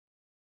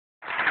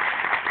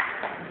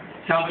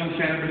Calvin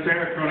Shannon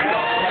Becerra from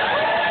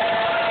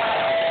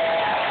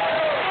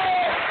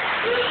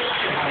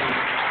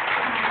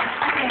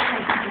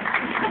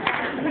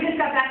We just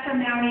got back from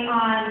Maui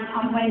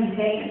on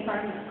Wednesday and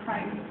started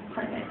crying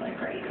like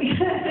crazy.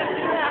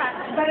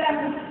 But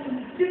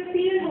just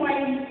being in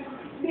Hawaii,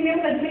 being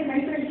able to take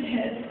my 3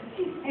 kids,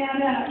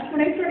 and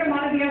when I started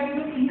MonaVie, I was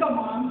a single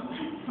mom.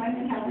 Hi,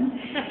 Helen.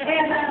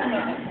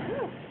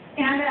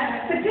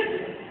 But just,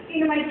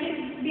 my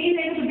kids, being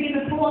able to be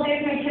in the pool all day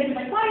with my kids,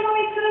 like, why don't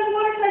I sit on the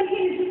water slide?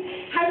 And just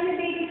having the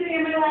baby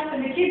sitting on my lap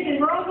and the kids, and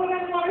we're all going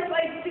on the water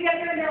slide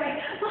together, and they're like,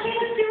 okay,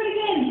 let's do it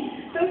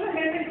again. Those are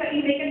memories that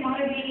you make in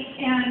MonaVie,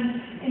 and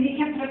you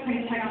can't put a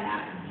price tag on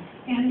that.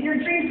 And your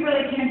dreams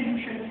really can come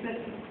true with this.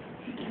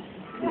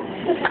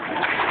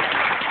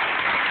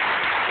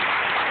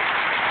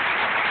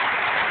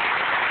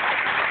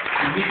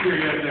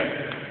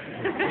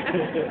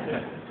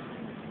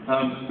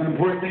 An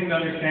important thing to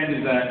understand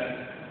is that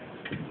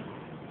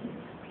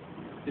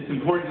it's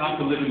important not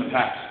to live in the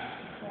past.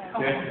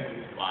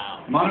 Okay?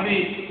 Wow.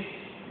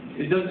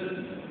 MonaVie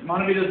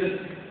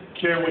doesn't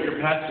care what your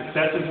past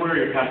successes were or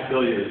your past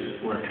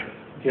failures were.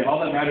 Okay, all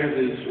that matters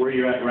is where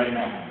you're at right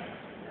now.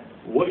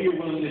 What you're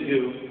willing to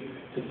do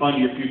to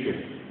fund your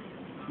future.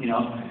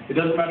 It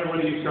doesn't matter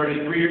whether you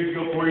started 3 years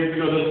ago, 4 years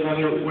ago, it doesn't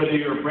matter whether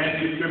you're a brand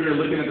new distributor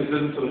looking at this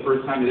business for the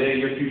first time today,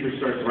 your future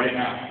starts right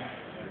now.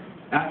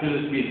 After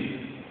this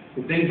meeting,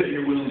 the things that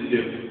you're willing to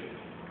do.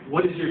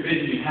 What is your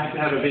vision? You have to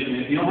have a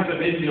vision. If you don't have a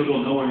vision, you'll go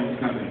nowhere in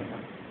this company.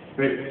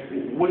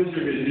 Right? What is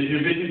your vision? Is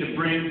your vision to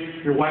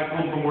bring your wife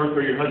home from work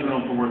or your husband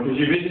home from work? Is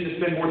your vision to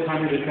spend more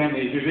time with your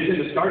family? Is your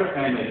vision to start a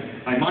family?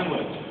 Like mine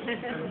was.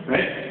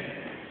 Right?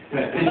 Is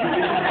your vision...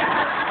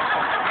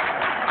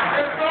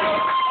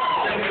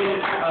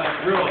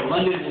 girl,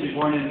 London will be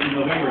born in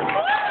November.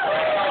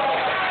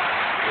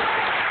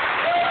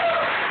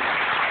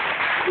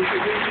 It's a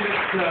vision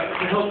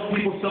to help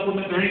people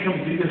supplement their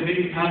incomes because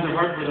maybe times are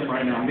hard for them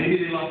right now. Maybe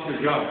they lost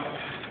their job.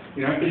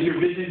 Is your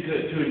vision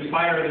to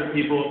inspire other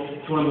people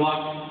to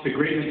unlock the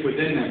greatness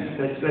within them?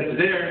 That's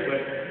there,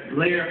 but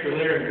layer after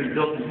layer has been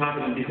built on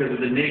top of them because of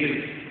the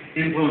negative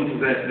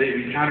influences that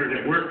they've encountered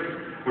at work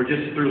or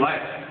just through life.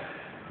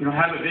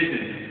 Have a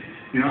vision.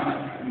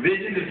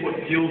 Vision is what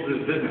fuels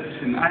this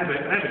business. And I have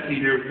a team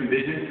here with some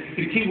vision.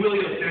 Can Team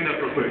Willio stand up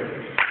real quick?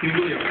 Team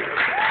Willio.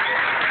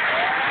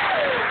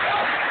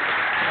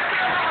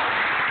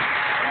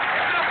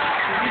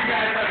 These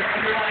guys have an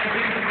underlying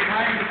vision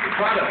behind just the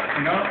product,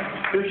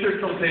 Their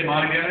shirts don't say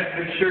MonaVie on it.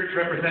 Their shirts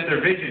represent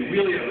their vision.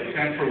 Willio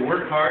stands for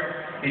work hard,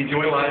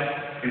 enjoy life,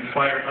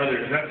 inspire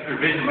others. That's their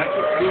vision. That's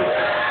what fuels it.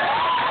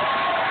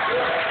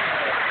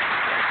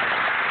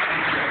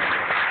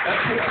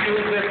 That's what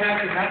fuels their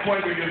passion. That's why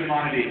they're doing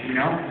MonaVie,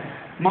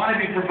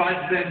 MonaVie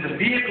provides them the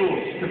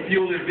vehicles to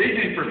fuel their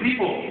vision for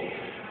people,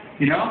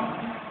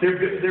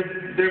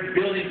 They're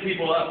building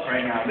people up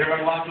right now. They're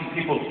unlocking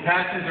people's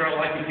passions. They're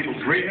unlocking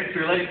people's greatness.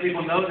 They're letting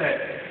people know that,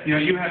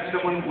 you have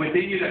someone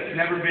within you that's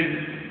never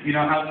been,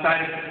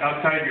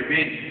 outside of your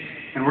being.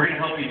 And we're going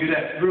to help you do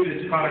that through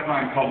this product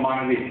line called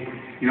MonaVie.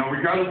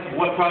 Regardless of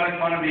what product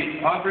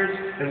MonaVie offers,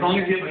 as long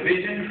as you have a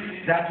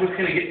vision, that's what's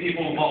going to get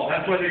people involved.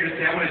 That's why they're going to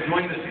say, I'm going to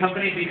join this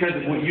company because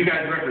of what you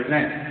guys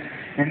represent.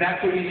 And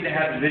that's what you need to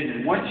have a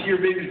vision. Once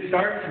your vision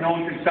starts, no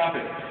one can stop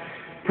it.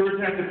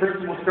 Person after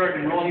person will start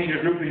enrolling in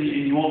your group, and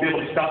you won't be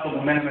able to stop the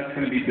momentum that's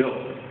going to be built.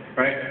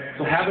 Right?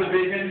 So have a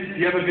vision.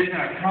 If you have a vision,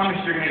 I promise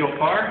you're going to go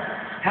far.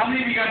 How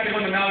many of you guys are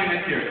going to Maui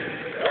next year? You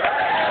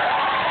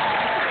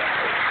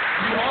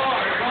are.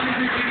 As long as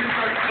your vision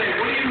starts today.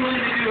 What are you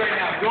willing to do right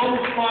now?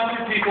 Go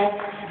sponsor people.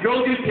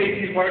 Go do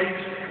tasting parties.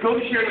 Go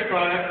share the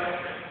product.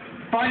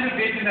 Find a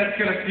vision that's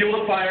going to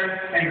fuel the fire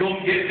and go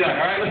get it done.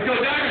 All right, let's go,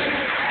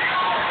 Diamond.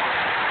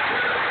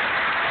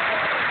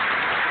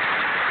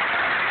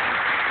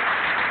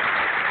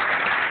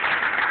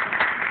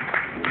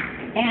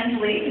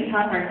 Angelique is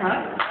top our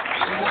top.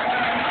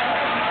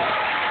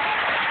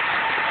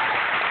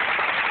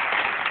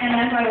 And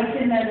as I was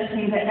sitting there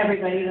listening to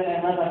everybody that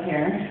I love up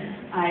here,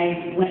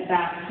 I went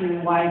back to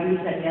why we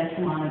said yes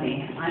to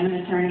MonaVie. I'm an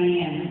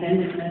attorney and have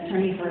been an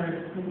attorney for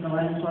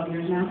 11, 12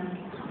 years now.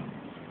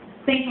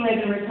 Thankfully, I've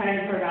been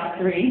retired for about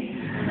 3.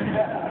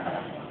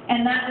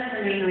 And that was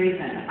the main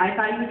reason. I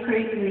thought he was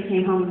crazy when he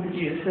came home with the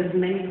juice, because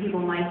many people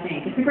might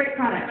think, it's a great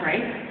product,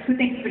 right? Who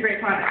thinks it's a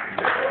great product?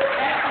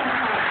 Excellent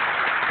product.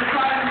 The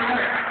product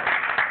works.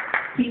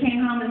 He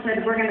came home and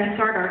said, we're going to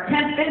start our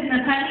 10th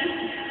business,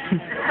 honey. I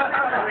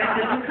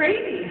said, you're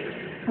crazy.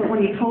 But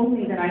when he told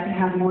me that I could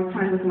have more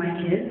time with my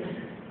kids,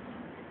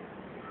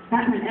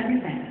 that meant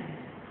everything.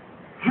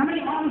 How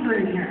many moms are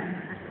in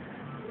here?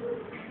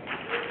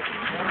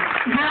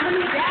 How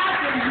many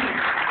dads are in here?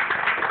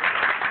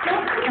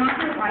 Don't you want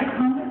your wife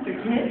home with your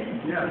kids?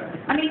 Yeah.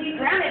 I mean,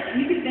 granted,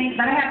 you could think,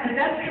 but I have the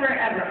best career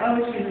ever. Oh,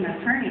 she's an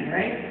attorney,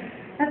 right?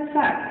 That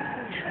sucks.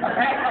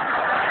 Right?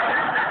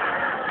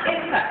 It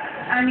sucks.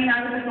 I mean,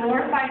 I was a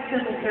glorified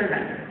civil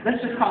servant.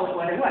 Let's just call it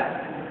what it was.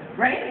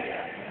 Right?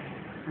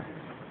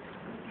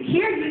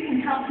 Here you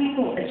can help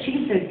people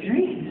achieve their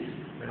dreams.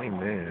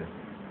 Amen.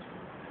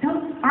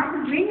 Aren't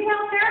dreaming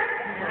out there?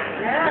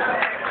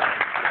 Yeah.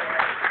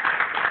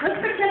 Let's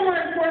pretend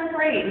we're in fourth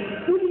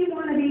grade. Who do you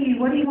want to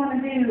be? What do you want to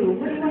do?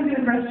 What do you want to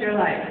do the rest of your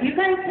life? You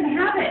guys can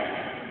have it.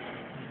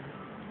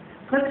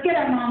 Let's get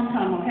our moms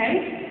home,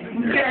 okay?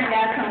 Let's get our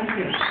dads home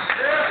too.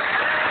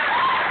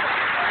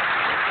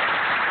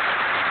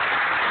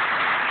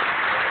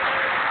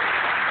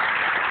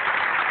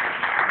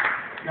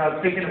 I was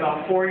thinking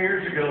about 4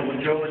 years ago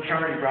when Joe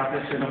Licciardi brought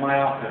this into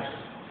my office.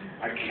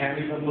 I can't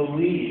even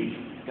believe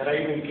that I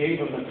even gave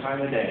him the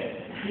time of day.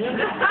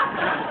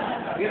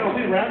 You know,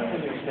 we ran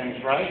from these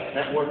things, right?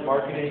 Network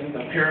marketing,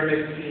 the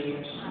pyramid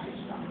schemes.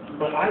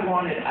 But I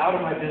wanted out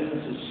of my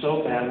businesses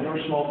so bad. We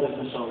were small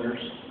business owners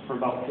for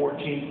about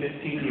 14,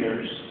 15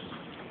 years.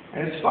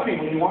 And it's funny,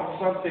 when you want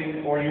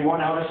something or you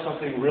want out of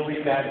something really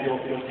bad,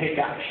 you'll take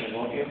action,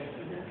 won't you?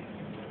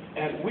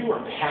 And we were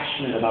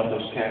passionate about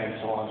those tanning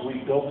salons.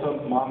 We built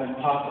a mom and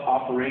pop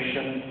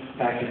operation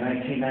back in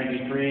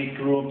 1993,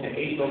 grew them to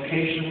 8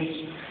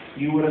 locations.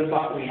 You would have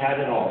thought we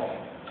had it all.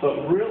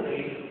 But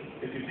really,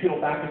 if you peel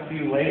back a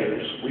few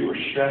layers, we were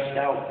stressed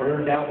out,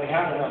 burned out. We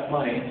had enough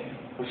money,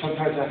 but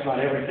sometimes that's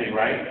not everything,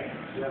 right?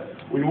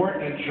 Yep. We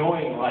weren't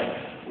enjoying life.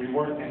 We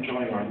weren't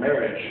enjoying our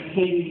marriage.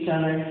 Hate each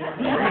other.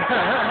 We were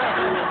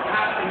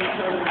passing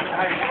each other's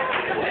life.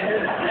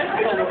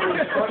 You know, what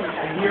was funny,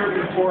 a year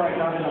before I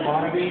got into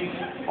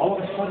MonaVie, all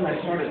of a sudden I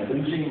started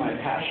losing my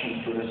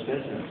passion for this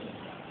business,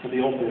 for the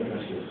old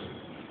businesses.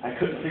 I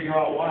couldn't figure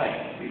out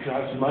why,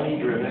 because money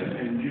driven,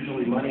 and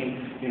usually money,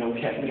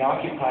 kept me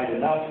occupied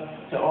enough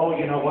to, oh,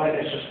 you know what,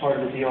 it's just part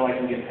of the deal, I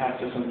can get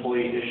past this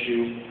employee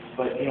issue.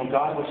 But,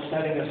 God was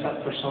setting us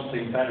up for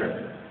something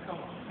better.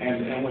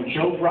 And when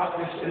Joe brought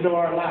this into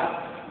our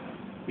lap,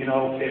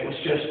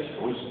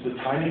 the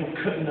timing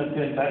couldn't have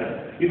been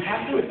better. You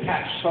have to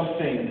attach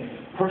something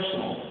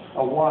personal,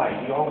 a why.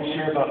 You always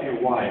hear about your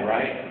why,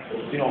 right?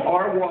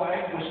 Our why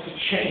was to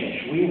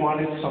change. We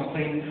wanted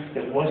something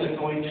that wasn't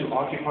going to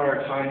occupy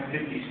our time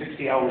 50,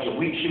 60 hours a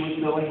week. She was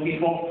billing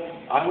people.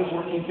 I was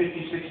working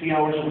 50, 60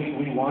 hours a week.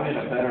 We wanted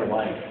a better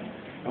life.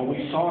 And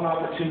we saw an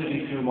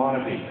opportunity through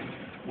MonaVie.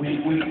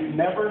 We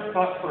never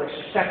thought for a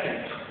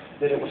second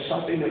that it was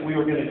something that we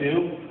were going to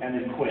do and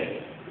then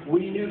quit.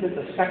 We knew that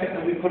the second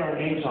that we put our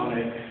names on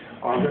it,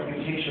 our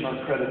reputation, our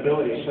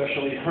credibility,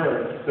 especially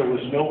her, there was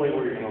no way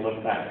we were going to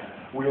look back.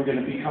 We were going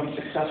to become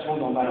successful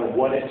no matter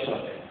what it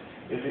took.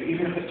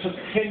 Even if it took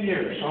 10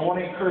 years. So I want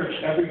to encourage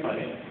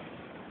everybody.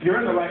 You're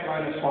in the right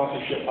line of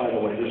sponsorship, by the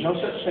way. There's no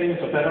such thing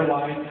as a better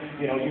line.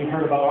 You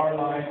heard about our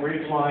line,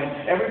 Greg's line.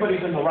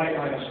 Everybody's in the right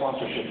line of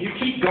sponsorship. You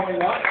keep going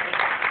up.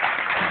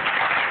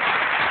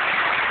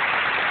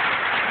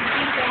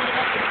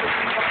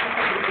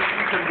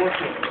 Work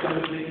with, so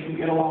that you can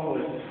get along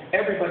with.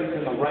 Everybody's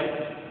in the right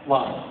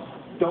line.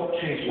 Don't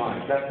change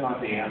lines. That's not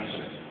the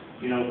answer.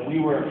 We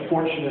were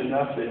fortunate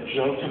enough that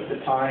Joe took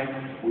the time.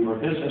 We were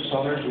business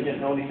owners. We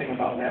didn't know anything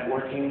about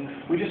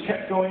networking. We just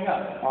kept going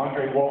up.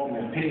 Andre Walton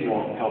and Penny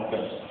Walton helped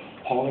us.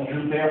 Paul and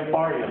Drew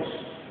Barrios,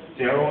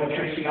 Daryl and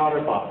Tracy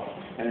Otterbach.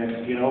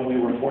 And, we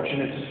were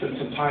fortunate to spend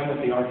some time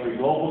with the R3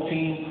 Global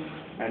team.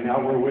 And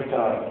now we're with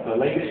the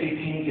Legacy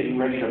team, getting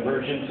ready to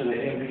merge into the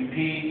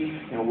MVP.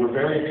 We're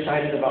very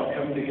excited about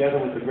coming together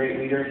with the great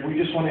leaders. We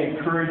just want to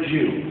encourage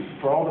you,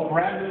 for all the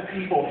brand new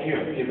people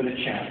here, give it a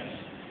chance.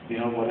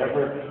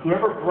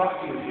 Whoever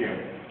brought you here,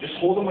 just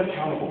hold them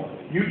accountable.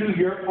 You do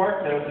your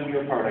part, they'll do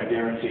your part, I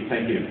guarantee.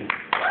 Thank you.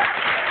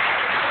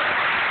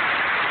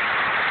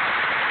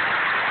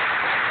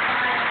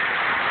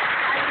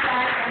 Hi,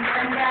 guys. I'm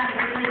Brenda. I'm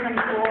originally from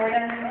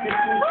Florida. This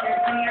is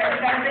 13 years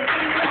ago.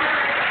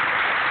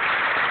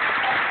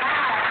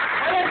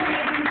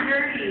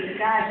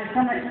 Gosh, there's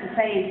so much to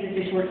say in such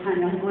a short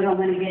time. We don't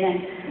want to get in.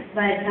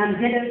 But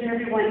ditto to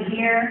everyone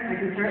here. I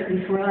can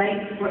certainly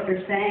relate to what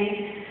they're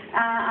saying.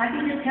 I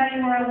can just tell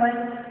you where I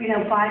was,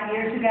 5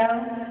 years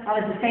ago.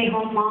 I was a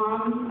stay-home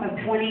mom of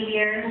 20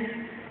 years.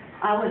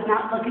 I was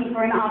not looking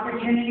for an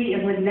opportunity.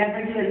 It would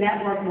never do a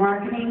network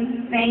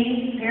marketing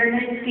thing,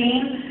 pyramid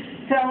scheme.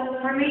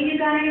 So for me, you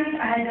guys,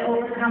 I had to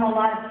overcome a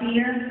lot of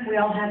fear. We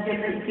all have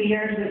different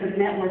fears. It was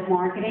network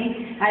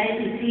marketing. I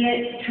didn't see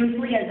it,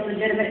 truthfully, as a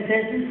legitimate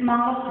business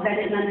model because I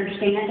didn't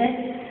understand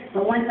it.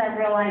 But once I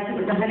realized it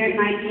was a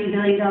 $119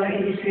 billion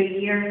industry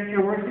a year,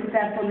 there were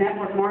successful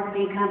network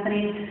marketing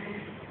companies.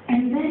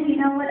 And then, you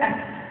know what,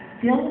 I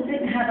still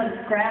didn't have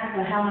a grasp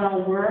of how it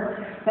all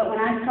worked. But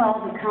when I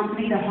saw the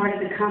company, the heart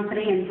of the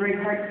company, and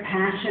Greg Hart's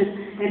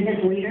passion and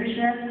his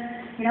leadership,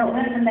 it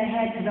went from the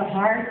head to the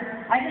heart.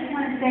 I just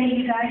want to say to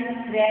you guys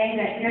today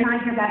that you're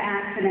not here by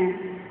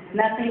accident.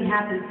 Nothing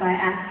happens by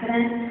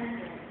accident.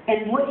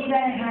 And what you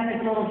got to have is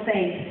a little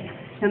faith.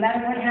 No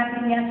matter what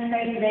happened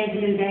yesterday, today's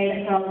a new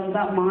day. It's all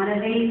about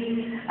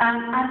MonaVie.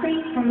 I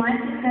think for my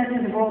success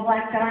as a World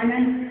Black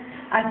Diamond,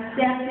 I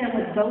stepped in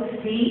with both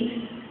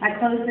feet. I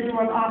closed the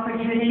door of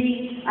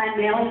opportunity. I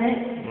nailed it.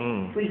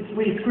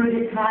 We screwed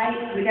it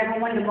tight. We never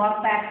wanted to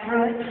walk back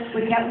through it.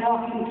 We kept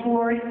walking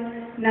forward.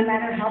 No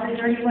matter how the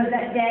journey was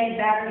that day,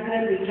 bad or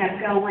good, we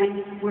kept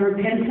going. We were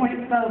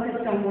pinpoint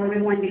focused on where we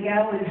wanted to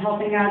go and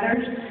helping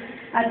others.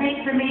 I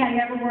think for me, I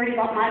never worried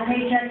about my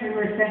paycheck. We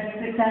were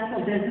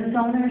successful business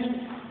owners,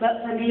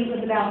 but for me, it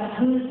was about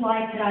whose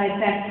life could I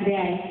affect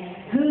today,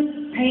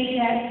 whose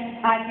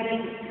paycheck I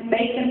could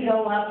make them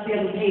go up to be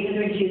able to pay for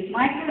their juice.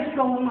 My first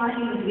goal in life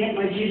was to get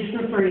my juice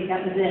for free.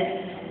 That was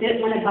it.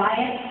 Didn't want to buy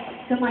it.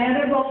 So my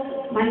other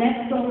goal, my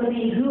next goal would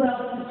be who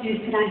else's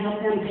juice can I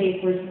help them pay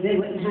for it so they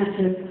wouldn't have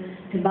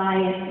to buy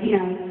it, you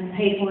know,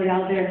 pay for it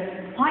out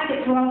there.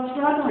 Pockets are all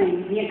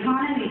struggling. The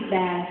economy's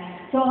bad.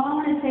 So all I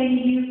want to say to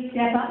you,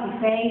 step up and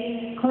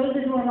faith. Close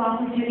the door of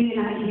opportunity.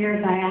 You're not here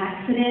by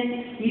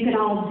accident. You can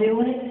all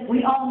do it.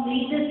 We all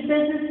need this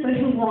business, but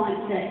who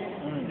wants it?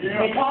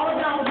 Yeah. It's all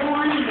about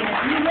wanting it.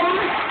 You want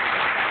it.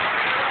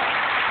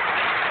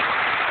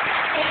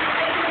 And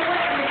you know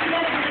what? If you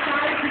have to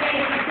decide today,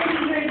 if you're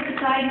sitting here and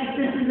decide that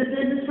this is a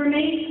business for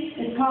me,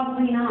 it's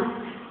probably not.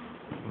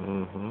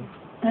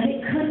 But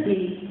it could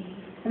be.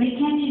 I mean,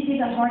 can't you see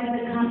the heart of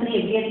the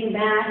company of giving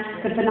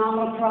back the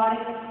phenomenal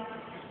product?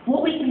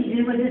 What we can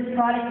do with this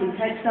product and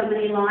touch so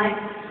many lives.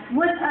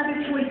 What other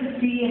choices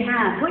do you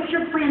have? What's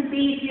your plan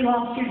B if you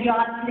lost your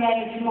job today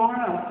and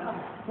tomorrow?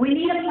 We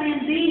need a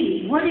plan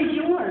B. What is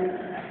yours?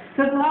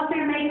 So go out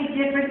there and make a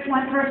difference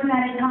one person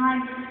at a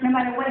time. No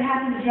matter what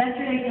happens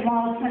yesterday,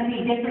 tomorrow it's going to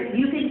be different.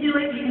 You can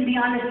do it. You can be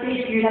on the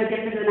stage. You're no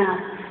different than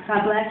us.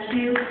 God bless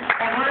you.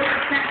 And we're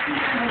expecting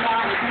from the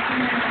body. Thank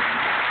you very much.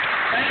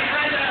 Thank you,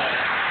 Brenda.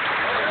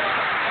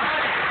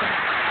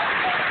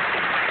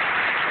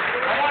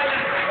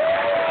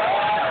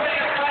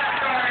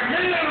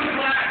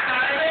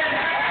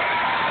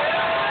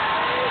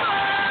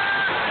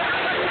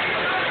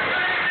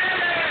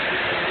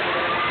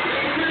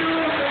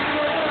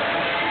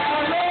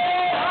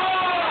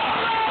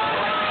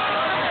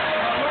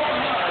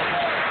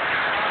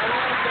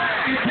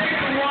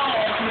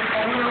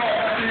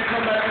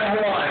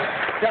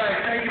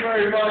 Guys, thank you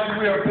very much.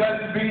 We are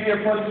blessed to be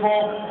here. First of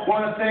all,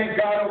 want to thank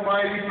God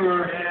Almighty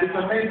for this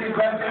amazing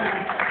blessing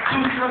and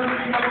choosing us to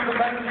become the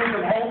messengers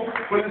of hope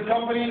for this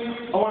company.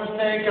 I want to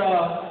thank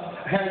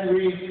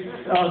Henry,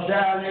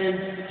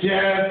 Darren,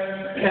 Jeff,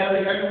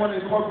 Kelly, everyone in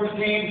the corporate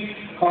team,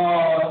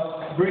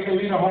 bringing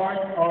Lena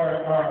Hart,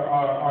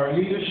 our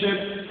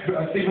leadership,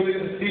 Stephen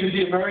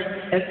D. American,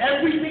 and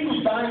every single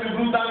diamond,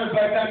 blue diamond,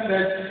 black diamond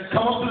that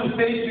come up to the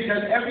stage,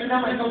 because every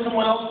time I saw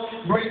someone else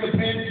break the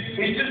pin,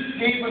 it just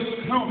gave us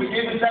proof. It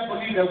gave us that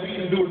belief that we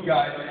can do it,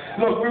 guys.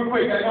 Look, real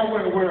quick, I know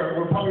we're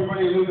probably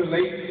running a little bit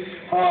late.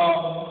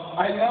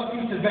 I love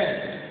these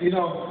events, you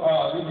know,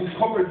 these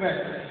corporate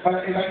events.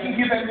 If I can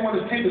give everyone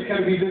a tip, it's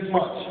going to be this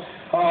much.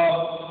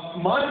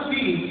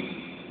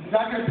 MonaVie is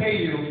not going to pay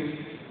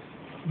you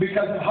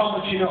because of how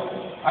much you know.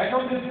 I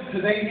know this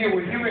today here,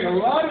 we're hearing a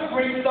lot of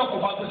great stuff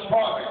about this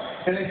product,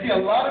 and I see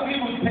a lot of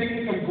people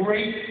taking some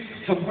great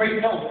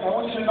notes. I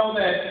want you to know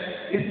that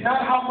it's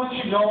not how much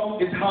you know,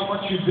 it's how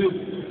much you do,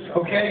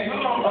 okay?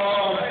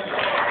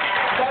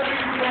 That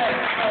being said,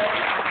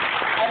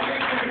 I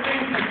think the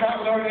thing is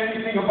not learn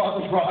anything about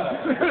the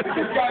product.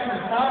 Because guys,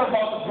 it's not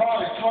about the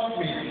product,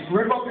 trust me.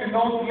 Rip up your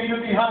nose and leave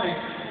it behind.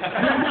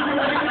 This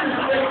information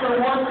is great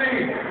for one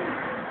thing.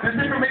 This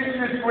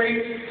information is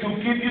great to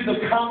give you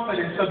the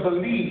confidence, the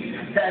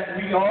belief that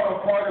we are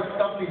a part of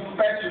something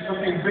special,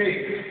 something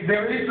big.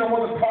 There is no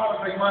other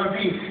product like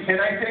MonaVie,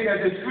 and I think that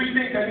there's three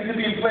things that need to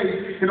be in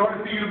place in order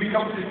for you to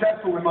become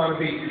successful with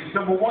MonaVie.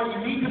 Number one,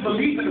 you need to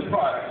believe in the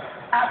product.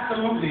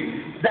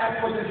 Absolutely.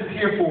 That's what this is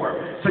here for.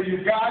 So you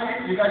got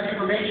it, you got the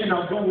information,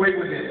 now do away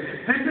with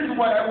it. This is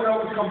what I would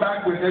always come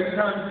back with every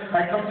time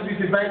I come to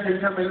these events, every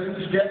time I listen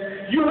to Jeff.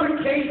 You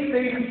heard Kay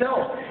say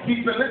himself.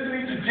 He's been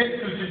listening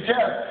to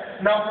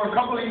Jeff now for a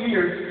couple of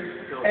years,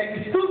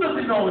 and he still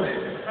doesn't know this,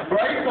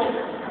 right? So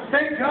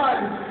thank God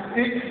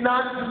it's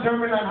not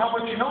determined on how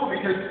much you know,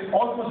 because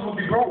all of us will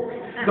be broke.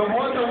 The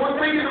one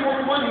making the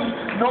most money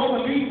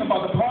knows the least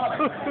about the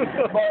product.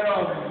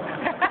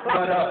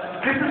 But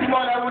this is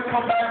what I would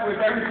come back with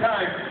every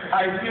time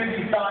I hear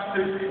these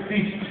doctors.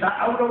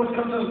 I would always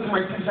come to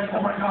my team and say,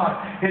 oh my God,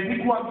 and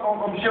people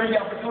I'm sharing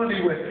the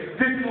opportunity with,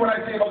 this is what I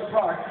say about the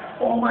product.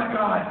 Oh my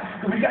God,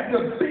 we got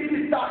the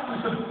biggest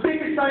doctors, the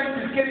biggest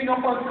scientists getting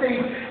up on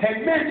stage,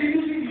 and man, they're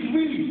using these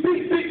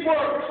really big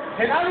words,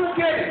 and I don't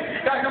get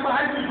it. Guys, I'm a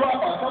high school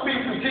dropout, so I'm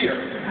being sincere.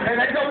 And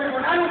I tell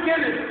everyone, I don't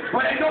get it,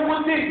 but I know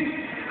one thing.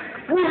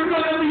 We're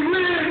gonna be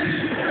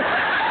rich!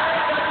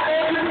 That's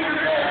all you need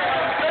to know.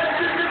 That's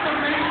just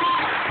information.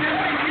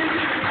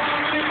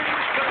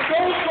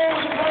 Don't go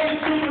and try and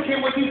duplicate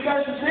what these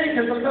guys are saying,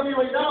 because I'm telling you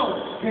right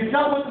now, it's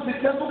not what the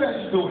successful guys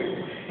are doing.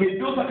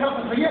 It builds a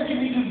confidence. But yes, you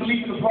need to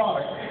believe in the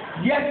product.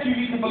 Yes, you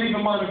need to believe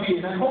in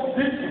MonaVie, and I hope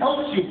this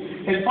helps you.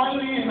 And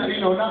finally, and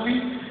not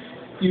least,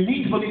 you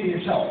need to believe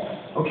in yourself.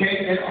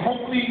 Okay? And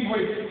hopefully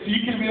you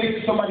can relate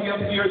to somebody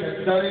else here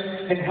that's done it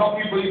and help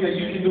you believe that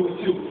you can do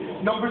it too.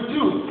 Number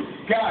two,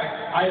 guys,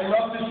 I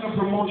love this new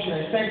promotion.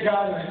 I thank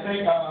God and I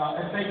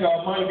thank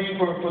MonaVie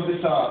for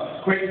this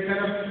great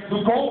incentive.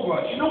 The Gold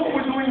Rush. You know what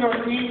we're doing in our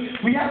team?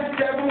 We have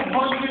several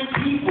hundred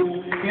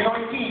people in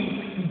our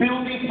team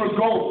building for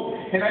gold.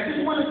 And I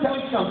just want to tell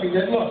you something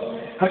that, look,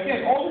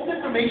 Again, all this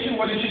information,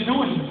 what it should do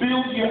is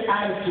build your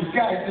attitude.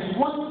 Guys, there's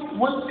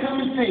one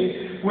common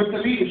thing with the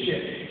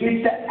leadership.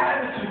 It's the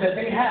attitude that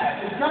they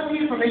have. It's not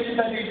the information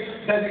that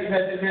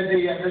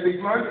they've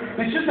learned.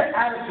 It's just the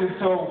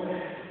attitude. So,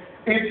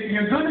 if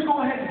you're going to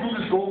go ahead and do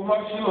this gold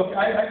rush, look,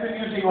 I've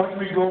been using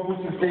archery gold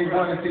boots since day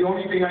one. It's the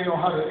only thing I know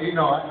how to,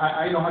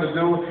 I know how to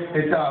do.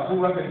 It's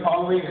who I've been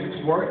following, and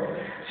it's worked.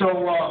 So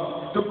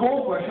the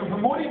gold rush, we're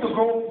promoting the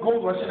gold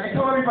rush, and I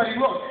tell everybody,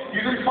 look,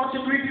 you're going to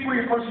sponsor 3 people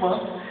your first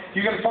month,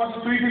 you're going to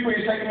sponsor 3 people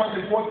your second month,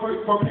 and 4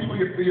 people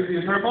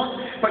your third month.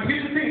 But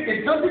here's the thing,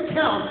 it doesn't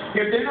count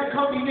if they're not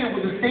coming in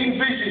with the same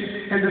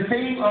vision and the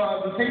same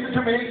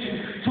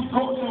determination to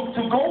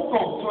go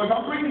gold. So if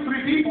I'm bringing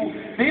 3 people,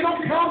 they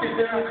don't count if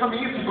they're not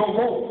coming in to go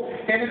gold.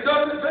 And it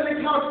doesn't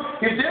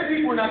count if their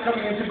people are not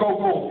coming in to go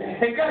gold.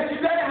 And guys,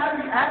 you gotta have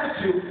the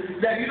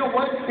attitude that, you know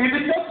what, if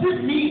it's up to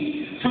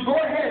me to go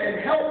ahead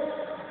and help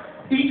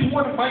each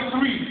one of my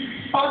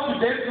 3 sponsor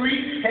their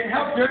 3 and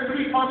help their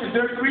 3 sponsor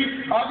their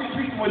 3,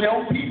 obviously for their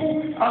own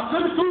people, I'm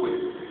gonna do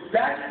it.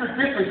 That's the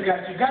difference,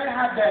 guys. You gotta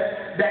have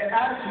that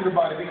attitude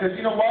about it, because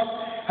you know what?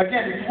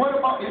 Again,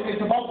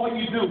 it's about what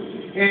you do.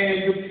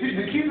 And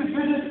the key to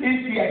business is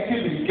the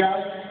activity,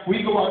 guys.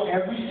 We go out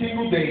every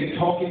single day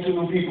talking to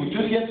new people.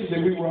 Just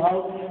yesterday we were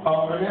out,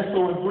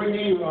 Ernesto and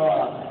Brittany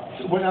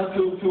went out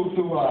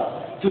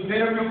to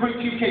dinner real quick,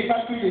 Cheesecake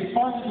Factory. They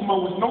sponsored them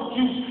with no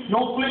juice,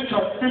 no flip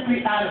chart,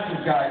 simply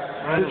attitude, guys.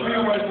 That's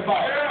really what it's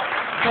about.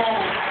 So,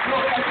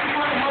 look, I just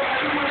want to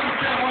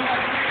understand one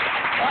last thing.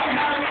 I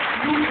have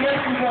new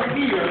guests who are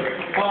here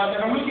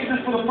that are looking at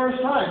this for the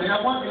first time, and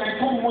I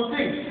told them one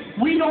thing.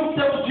 We don't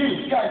sell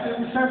juice. Guys,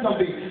 understand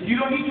something. You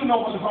don't need to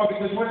know what the fuck,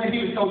 because we're not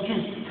here to sell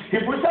juice.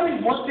 If we're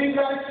selling one thing,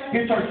 guys,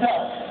 it's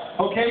ourselves.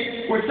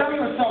 Okay? We're selling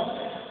ourselves.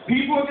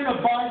 People are going to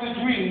buy the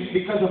dream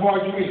because of our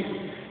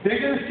dream.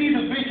 They're going to see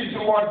the vision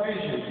through our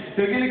vision.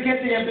 They're going to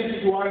get the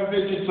ambition through our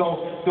vision.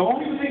 So the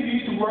only thing you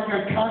need to work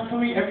on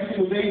constantly every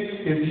single day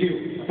is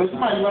you. This is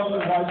my love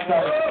and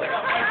lifestyle.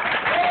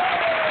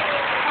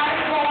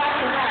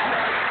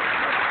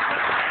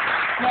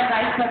 Yeah,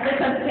 guys, but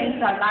this has changed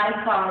our life.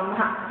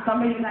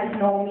 Some of you guys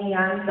know me,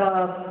 and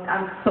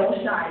I'm so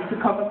shy to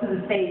come up to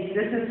the stage.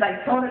 This is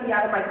like totally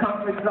out of my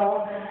comfort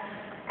zone.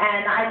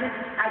 And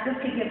I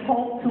just can give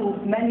hope to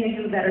many of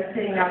you that are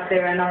sitting out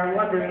there and are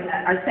wondering,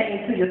 are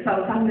saying to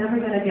yourselves, I'm never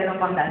going to get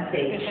up on that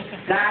stage.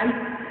 Guys,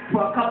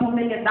 for a couple $1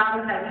 million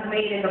that we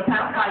made in the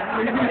past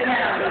 5 years, we get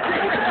on the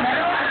stage.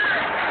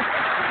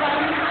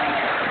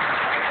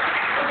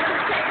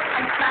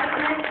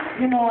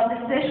 You know, a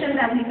decision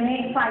that we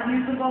made 5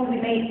 years ago, we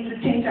made to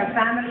change our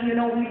family. You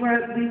know, we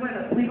were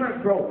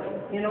broke.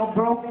 You know,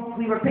 broke.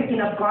 We were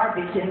picking up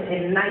garbage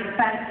in nice,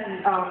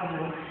 fancy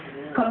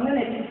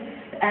communities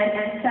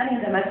and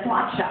selling them at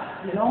swap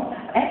shops. You know,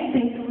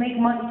 anything to make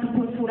money to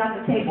put food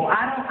on the table.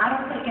 I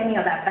don't take any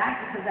of that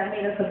back, because that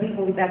made us the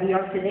people that we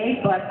are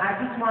today. But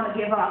I just want to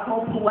give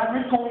hope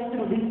whoever's going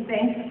through these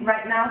things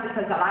right now,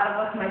 because a lot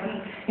of us might be.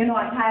 You know,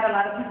 I've had a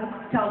lot of people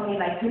tell me,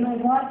 like, you know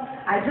what?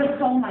 I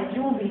just sold my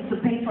jewelry to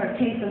pay for a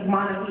case of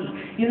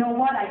MonaVie. You know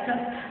what? I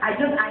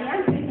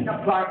am picking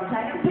up garbage.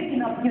 I am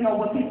picking up, you know,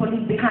 what people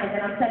leave behind,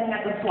 and I'm selling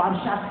at the swap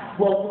shop.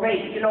 Well,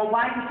 great. You know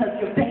why? Because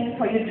you're paying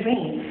for your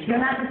dreams.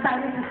 You're not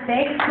deciding to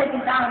stay sitting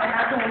down and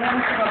not doing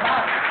anything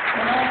about it.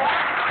 You know what?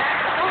 That's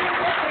the only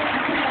difference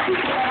between the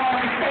people that are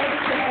on the stage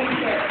today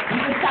here.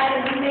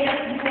 We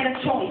made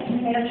a choice. We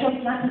made a choice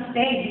not to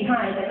stay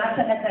behind and not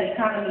to let the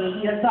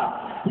economy eat us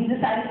up. We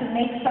decided to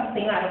make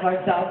something out of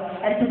ourselves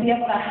and to be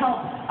able to help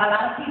a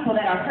lot of people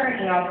that are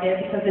hurting out there,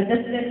 because in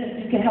this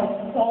business you can help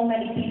so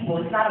many people.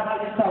 It's not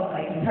about yourself,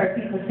 like you've heard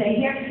people say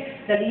here,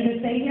 the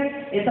leaders say here.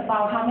 It's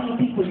about how many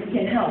people you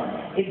can help.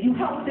 If you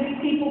help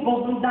 3 people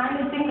go Blue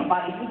Diamond, think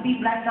about it. You'd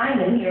be Black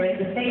Diamond here in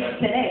the States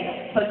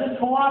today. So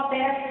just go out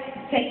there,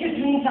 take your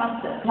dreams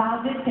out the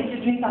closet, take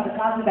your dreams out the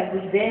closet like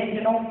we did.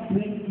 You know,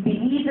 we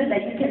believe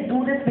that you can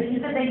do this.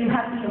 Believe that you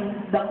have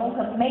the most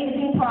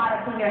amazing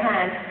product in your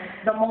hands,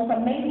 the most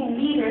amazing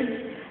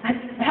leaders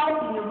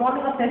helping you,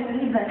 rolling up their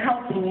sleeves and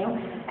helping you,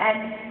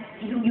 and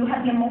you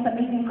have the most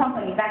amazing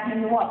company backing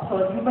you up. So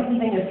if you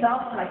believe in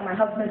yourself, like my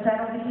husband said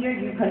over here,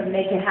 you can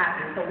make it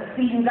happen. So we'll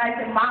see you guys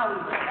in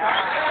Maui.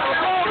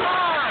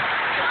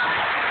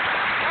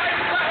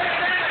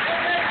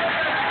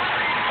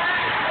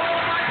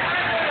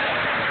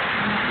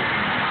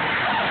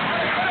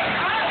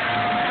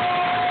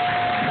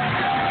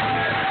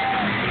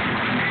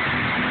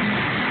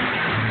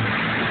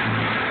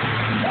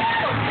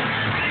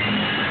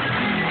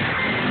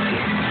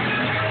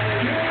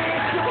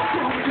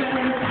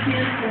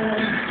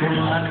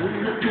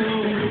 What